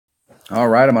All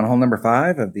right, I'm on hole number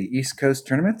 5 of the East Coast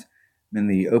tournament. I'm in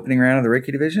the opening round of the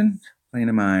Ricky division, playing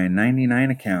in my 99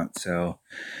 account. So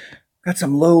got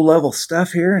some low-level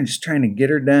stuff here and just trying to get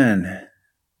her done.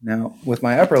 Now, with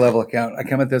my upper level account, I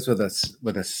come at this with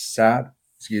a Saturn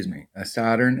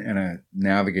and a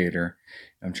Navigator.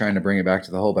 I'm trying to bring it back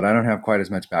to the hole, but I don't have quite as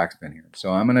much backspin here.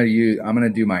 So I'm gonna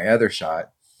do my other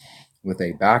shot with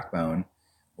a backbone,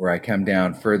 where I come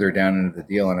down further down into the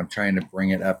deal, and I'm trying to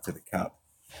bring it up to the cup.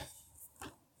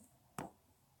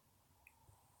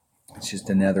 It's just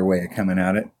another way of coming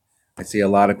at it. I see a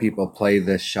lot of people play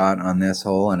this shot on this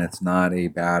hole, and it's not a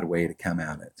bad way to come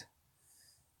at it.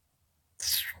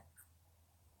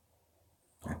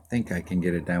 I think I can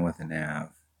get it done with a nav.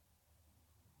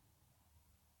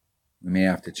 We may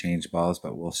have to change balls,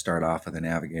 but we'll start off with a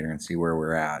Navigator and see where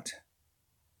we're at.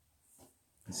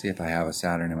 Let's see if I have a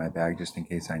Saturn in my bag just in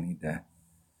case I need to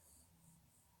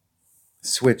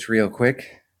switch real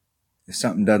quick if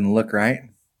something doesn't look right.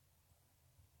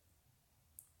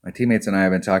 My teammates and I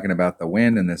have been talking about the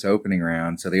wind in this opening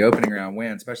round. So the opening round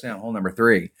wind, especially on hole number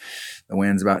 3, the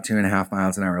wind's about 2.5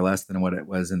 miles an hour less than what it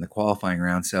was in the qualifying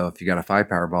round. So if you got a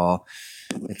 5-power ball,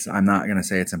 I'm not going to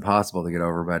say it's impossible to get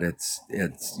over, but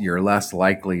you're less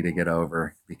likely to get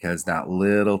over because that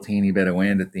little teeny bit of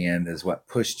wind at the end is what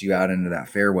pushed you out into that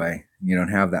fairway. You don't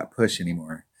have that push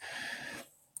anymore.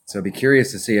 So I'd be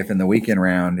curious to see if in the weekend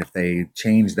round, if they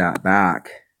change that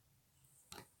back.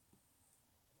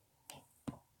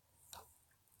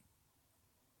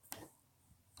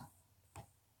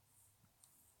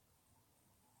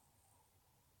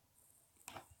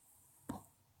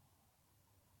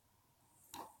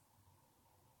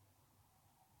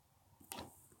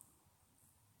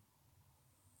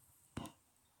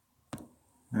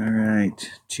 All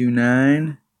right,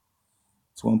 2-9.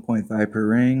 It's 1.5 per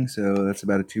ring, so that's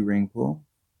about a 2-ring pull.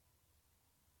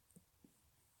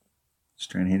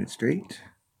 Just trying to hit it straight.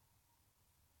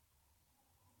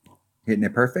 Hitting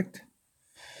it perfect.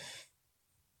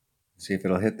 See if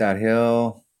it'll hit that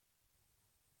hill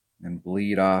and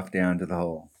bleed off down to the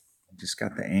hole. Just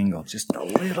got the angle just a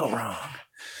little wrong.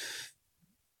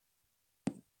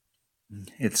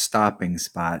 Its stopping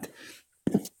spot.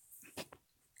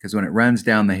 Because when it runs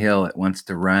down the hill, it wants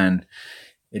to run.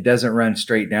 It doesn't run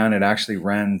straight down. It actually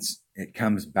runs, it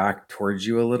comes back towards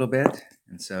you a little bit.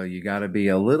 And so you got to be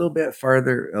a little bit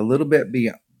farther, a little bit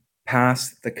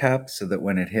past the cup so that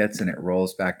when it hits and it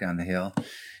rolls back down the hill,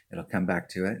 it'll come back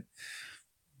to it.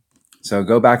 So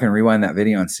go back and rewind that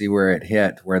video and see where it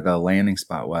hit, where the landing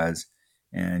spot was.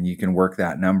 And you can work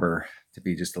that number to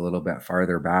be just a little bit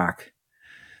farther back.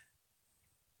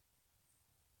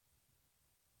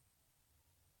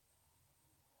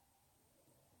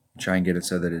 Try and get it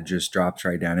so that it just drops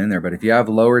right down in there. But if you have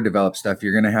lower developed stuff,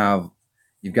 you've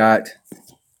got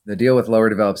the deal with lower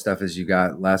developed stuff is you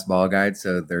got less ball guide.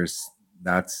 So that's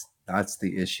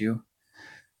the issue.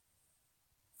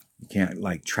 You can't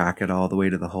like track it all the way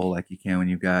to the hole like you can when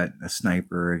you've got a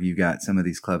sniper, if you've got some of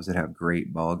these clubs that have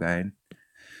great ball guide,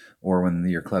 or when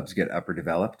your clubs get upper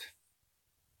developed.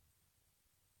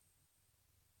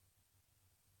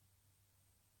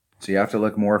 So you have to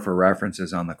look more for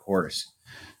references on the course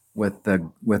with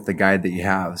the guide that you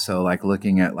have. So like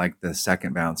looking at like the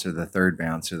second bounce or the third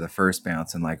bounce or the first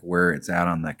bounce and like where it's at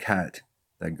on the cut,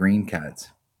 the green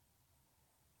cuts.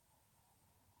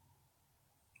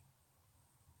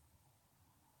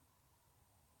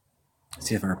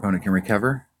 See if our opponent can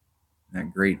recover.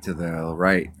 That grate to the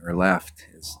right or left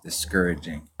is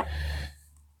discouraging.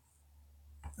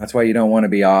 That's why you don't want to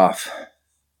be off.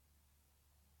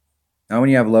 Now when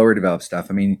you have lower developed stuff,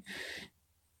 I mean,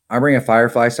 I bring a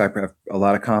Firefly, so I have a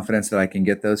lot of confidence that I can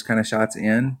get those kind of shots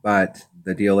in. But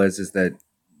the deal is that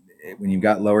when you've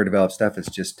got lower developed stuff, it's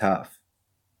just tough.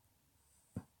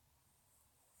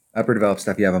 Upper developed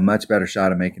stuff, you have a much better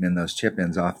shot of making in those chip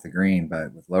ins off the green.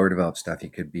 But with lower developed stuff, you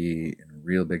could be in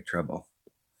real big trouble.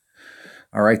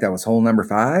 All right, that was hole number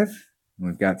 5.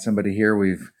 We've got somebody here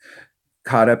we've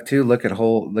caught up to. Look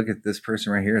at this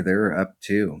person right here. They're up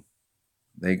 2.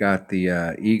 They got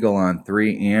the eagle on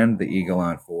 3 and the eagle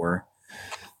on 4.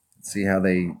 Let's see how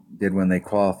they did when they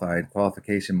qualified.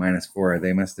 Qualification -4.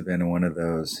 They must have been in one of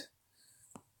those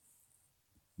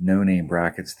no-name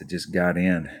brackets that just got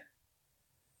in.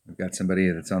 We've got somebody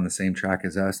that's on the same track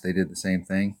as us. They did the same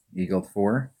thing, eagled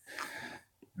 4.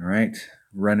 All right,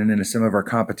 running into some of our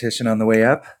competition on the way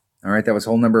up. All right, that was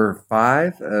hole number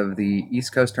 5 of the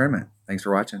East Coast tournament. Thanks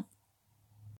for watching.